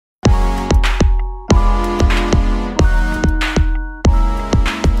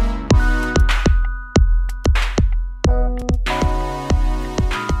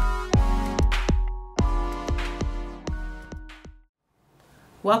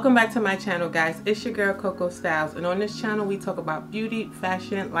Welcome back to my channel, guys. It's your girl Coco Styles, and on this channel we talk about beauty,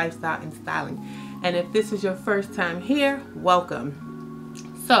 fashion, lifestyle, and styling. And if this is your first time here, welcome.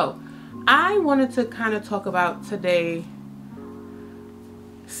 So I wanted to kind of talk about today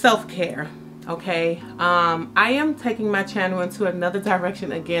self-care. Okay, I am taking my channel into another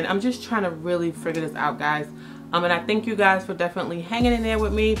direction again. I'm just trying to really figure this out, guys. And I thank you guys for definitely hanging in there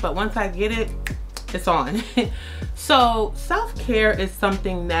with me, but once I get it, it's on. So self-care is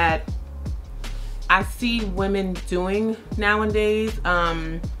something that I see women doing nowadays,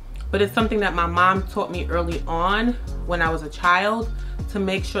 but it's something that my mom taught me early on when I was a child, to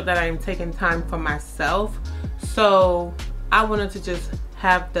make sure that I am taking time for myself. So I wanted to just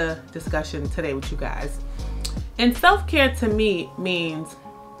have the discussion today with you guys. And self-care to me means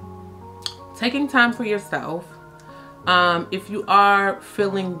taking time for yourself. If you are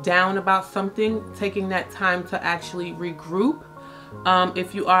feeling down about something, taking that time to actually regroup.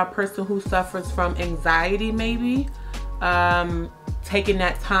 If you are a person who suffers from anxiety, maybe taking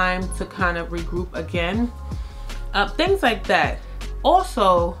that time to kind of regroup again, things like that.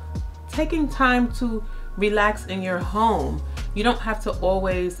 Also, taking time to relax in your home. You don't have to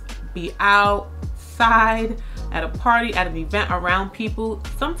always be outside at a party, at an event, around people.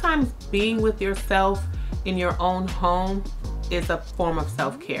 Sometimes being with yourself in your own home is a form of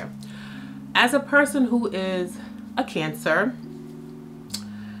self-care. As a person who is a Cancer,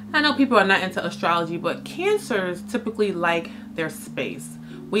 I know people are not into astrology, but Cancers typically like their space.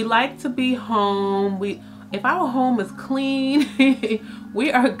 We like to be home. If our home is clean,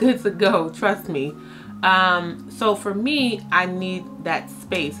 we are good to go, trust me. So for me, I need that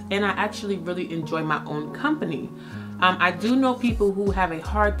space, and I actually really enjoy my own company. I do know people who have a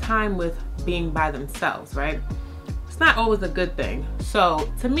hard time with being by themselves, right? It's not always a good thing. So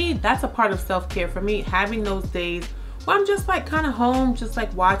to me, that's a part of self-care for me, having those days where I'm just like kind of home, just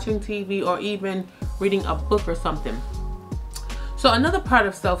like watching TV or even reading a book or something. So another part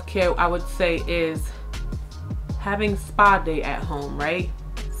of self-care I would say is having spa day at home, right?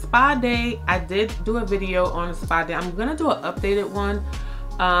 Spa day, I did do a video on a spa day. I'm gonna do an updated one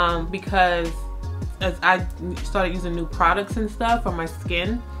because as I started using new products and stuff for my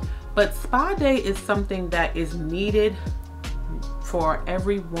skin. But spa day is something that is needed for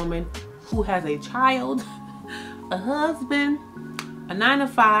every woman who has a child, a husband, a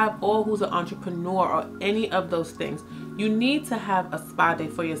 9-to-5, or who's an entrepreneur, or any of those things. You need to have a spa day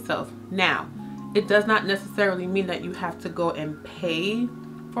for yourself. Now, it does not necessarily mean that you have to go and pay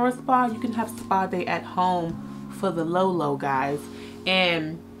for a spa. You can have spa day at home for the low, guys.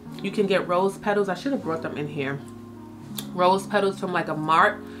 And you can get rose petals. I should have brought them in here. Rose petals from like a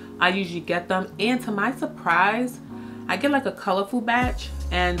mart. I usually get them, and to my surprise, I get like a colorful batch,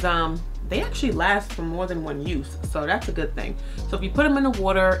 and they actually last for more than one use, so that's a good thing. So if you put them in the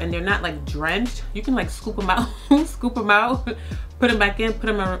water and they're not like drenched, you can like scoop them out, scoop them out, put them back in, put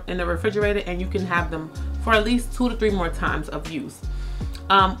them in the refrigerator, and you can have them for at least 2 to 3 more times of use.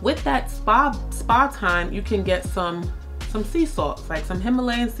 With that spa time, you can get some sea salts, like some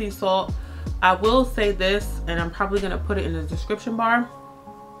Himalayan sea salt. I will say this, and I'm probably gonna put it in the description bar.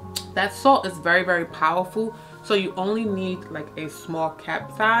 That salt is very, very powerful. So you only need like a small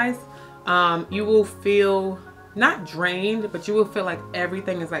cap size. You will feel not drained, but you will feel like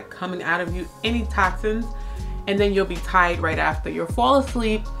everything is like coming out of you, any toxins, and then you'll be tired right after. You'll fall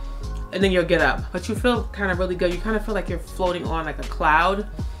asleep and then you'll get up, but you feel kind of really good. You kind of feel like you're floating on like a cloud.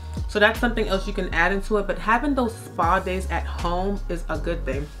 So that's something else you can add into it. But having those spa days at home is a good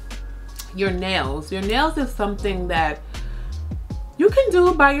thing. Your nails is something that you can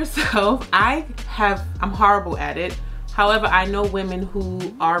do by yourself. I'm horrible at it. However, I know women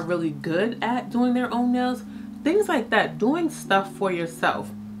who are really good at doing their own nails. Things like that, doing stuff for yourself,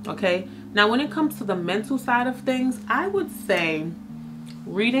 okay? Now, when it comes to the mental side of things, I would say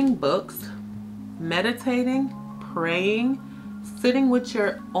reading books, meditating, praying, sitting with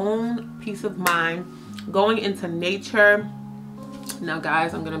your own peace of mind, going into nature. Now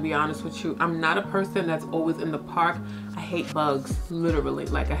guys, I'm gonna be honest with you, I'm not a person that's always in the park. I hate bugs, literally,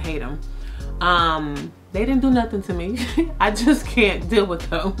 like I hate them. They didn't do nothing to me. I just can't deal with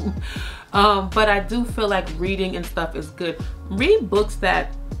them. But I do feel like reading and stuff is good. Read books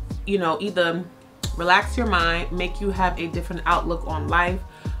that, you know, either relax your mind, make you have a different outlook on life.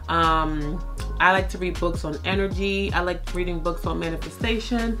 I like to read books on energy. I like reading books on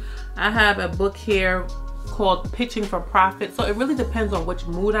manifestation. I have a book here called Pitching for Profit. So it really depends on which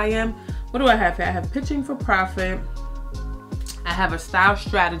mood I am. What do I have here? I have Pitching for Profit. I have a style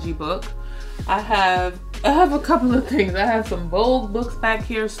strategy book. I have a couple of things. I have some bold books back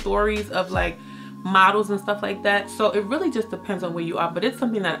here, stories of like models and stuff like that. So it really just depends on where you are, but it's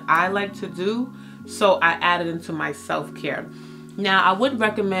something that I like to do, so I added into my self-care. Now I would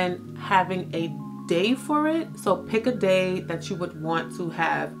recommend having a day for it. So pick a day that you would want to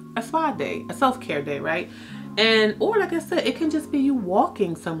have a spa day, a self-care day, right? And or like I said, it can just be you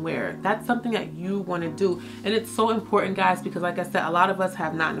walking somewhere. That's something that you want to do. And it's so important, guys, because like I said, a lot of us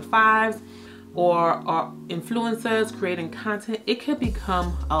have 9-to-5s or are influencers creating content. It could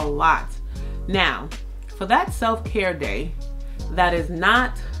become a lot. Now, for that self-care day, that is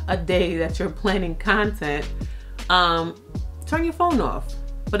not a day that you're planning content, turn your phone off.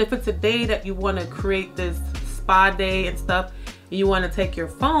 But if it's a day that you want to create this spa day and stuff, and you want to take your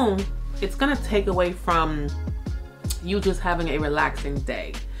phone, it's going to take away from you just having a relaxing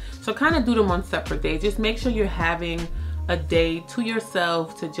day. So kind of do them on separate days. Just make sure you're having a day to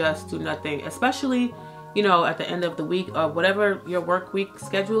yourself to just do nothing, especially, you know, at the end of the week or whatever your work week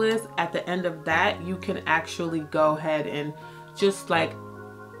schedule is. At the end of that, you can actually go ahead and just like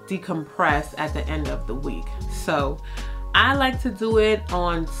decompress at the end of the week. So I like to do it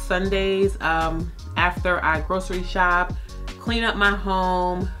on Sundays after I grocery shop, clean up my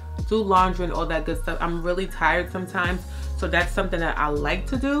home, do laundry and all that good stuff. I'm really tired sometimes, so that's something that I like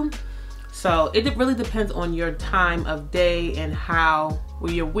to do. So it really depends on your time of day and or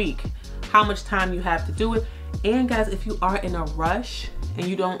your week, how much time you have to do it. And guys, if you are in a rush and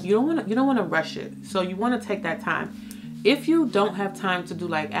you don't want to rush it, so you want to take that time. If you don't have time to do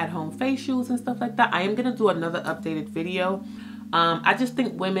like at-home facials and stuff like that, I am gonna do another updated video. I just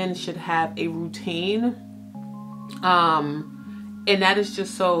think women should have a routine, and that is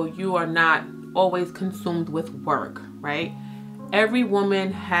just so you are not always consumed with work, right? Every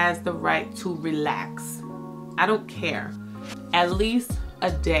woman has the right to relax. I don't care. At least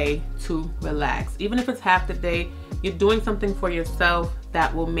a day to relax. Even if it's half the day, you're doing something for yourself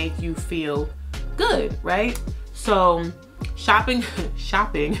that will make you feel good, right? So shopping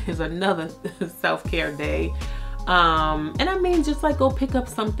is another self-care day. And I mean, just like go pick up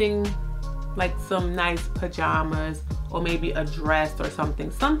something like some nice pajamas or maybe a dress or something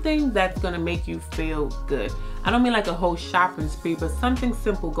that's gonna make you feel good. I don't mean like a whole shopping spree, but something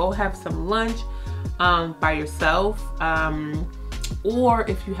simple. Go have some lunch by yourself. Or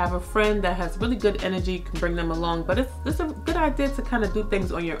if you have a friend that has really good energy, you can bring them along. But it's a good idea to kind of do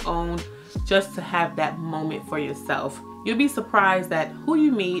things on your own, just to have that moment for yourself. You'll be surprised at who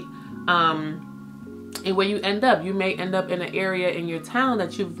you meet and where you end up. You may end up in an area in your town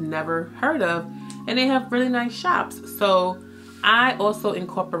that you've never heard of, and they have really nice shops. So I also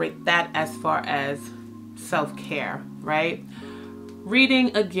incorporate that as far as self-care, right?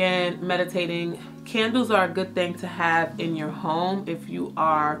 Reading, again, meditating. Candles are a good thing to have in your home if you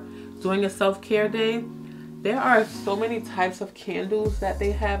are doing a self-care day. There are so many types of candles that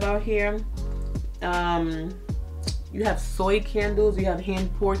they have out here. You have soy candles, you have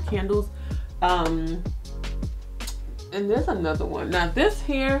hand-poured candles, and there's another one. Now this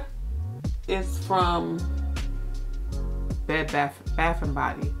here is from Bed Bath and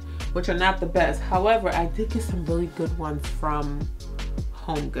Body, which are not the best. However, I did get some really good ones from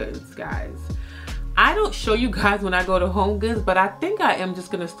Home Goods, guys. I don't show you guys when I go to Home Goods, but I think I am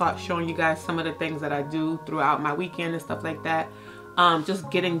just gonna start showing you guys some of the things that I do throughout my weekend and stuff like that. Just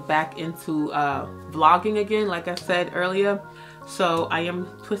getting back into vlogging again, like I said earlier. So I am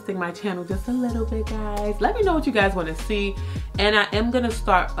twisting my channel just a little bit, guys. Let me know what you guys want to see. And I am gonna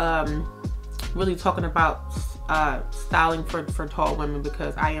start really talking about styling for tall women,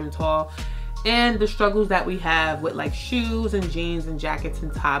 because I am tall, and the struggles that we have with like shoes and jeans and jackets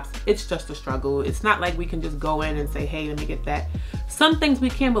and tops. It's just a struggle. It's not like we can just go in and say, hey, let me get that. Some things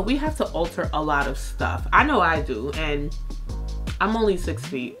we can, but we have to alter a lot of stuff. I know I do, and I'm only 6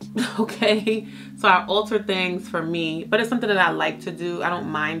 feet, okay? So I alter things for me, but it's something that I like to do. I don't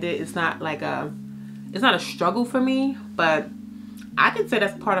mind it. It's not like it's not a struggle for me, but I can say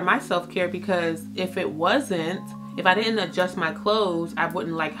that's part of my self-care, because if I didn't adjust my clothes, I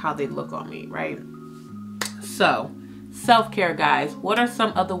wouldn't like how they look on me, right? So self-care, guys. What are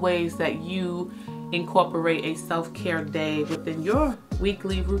some other ways that you incorporate a self-care day within your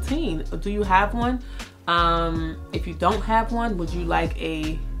weekly routine? Do you have one? If you don't have one, would you like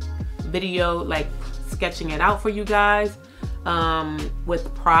a video like sketching it out for you guys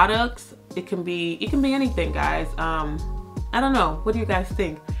with products? It can be anything, guys. I don't know. What do you guys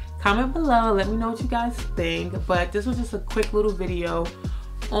think? Comment below. Let me know what you guys think. But this was just a quick little video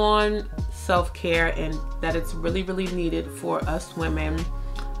on self-care, and that it's really, really needed for us women,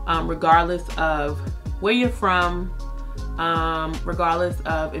 regardless of where you're from, regardless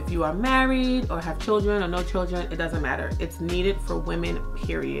of if you are married or have children or no children. It doesn't matter. It's needed for women,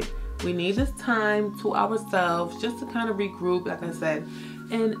 period. We need this time to ourselves just to kind of regroup, like I said,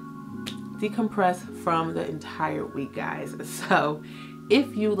 and decompress from the entire week, guys. So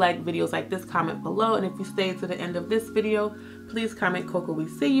if you like videos like this, comment below. And if you stayed to the end of this video, please comment Coco we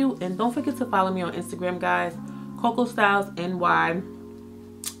see you. And don't forget to follow me on Instagram, guys, Cocostylesny,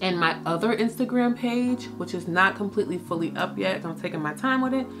 and my other Instagram page, which is not completely fully up yet. I'm taking my time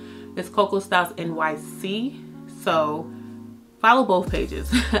with it. It's Cocostylesnyc. So follow both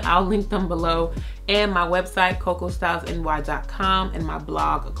pages. I'll link them below. And my website, Cocostylesny.com, and my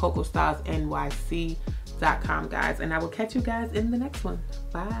blog, Cocostylesnyc.com, guys. And I will catch you guys in the next one.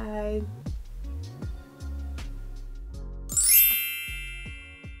 Bye.